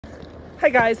Hi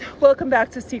guys, welcome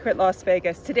back to Secret Las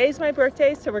Vegas. Today's my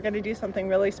birthday, so we're going to do something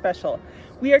really special.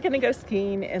 We are going to go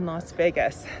skiing in Las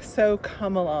Vegas, so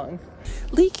come along.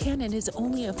 Lee Canyon is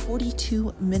only a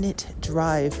 42-minute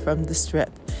drive from the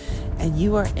Strip, and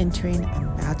you are entering a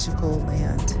magical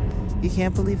land. You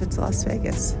can't believe it's Las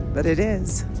Vegas, but it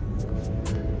is.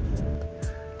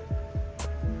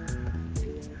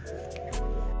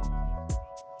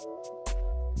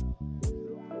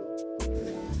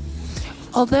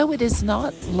 Although it is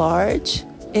not large,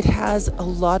 it has a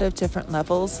lot of different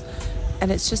levels, and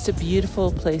it's just a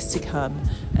beautiful place to come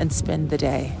and spend the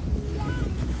day.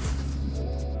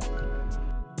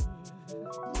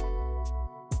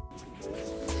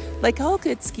 Like all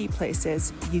good ski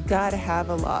places, you gotta have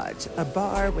a lodge, a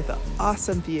bar with an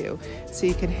awesome view, so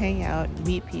you can hang out,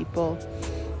 meet people,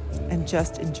 and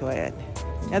just enjoy it.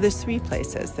 Now there's three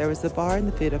places. There was the bar and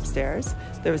the food upstairs,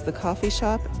 there was the coffee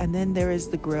shop, and then there is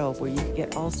the grill where you can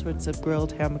get all sorts of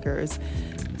grilled hamburgers,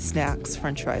 snacks,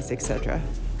 french fries, etc.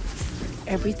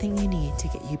 Everything you need to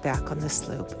get you back on the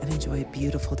slope and enjoy a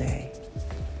beautiful day.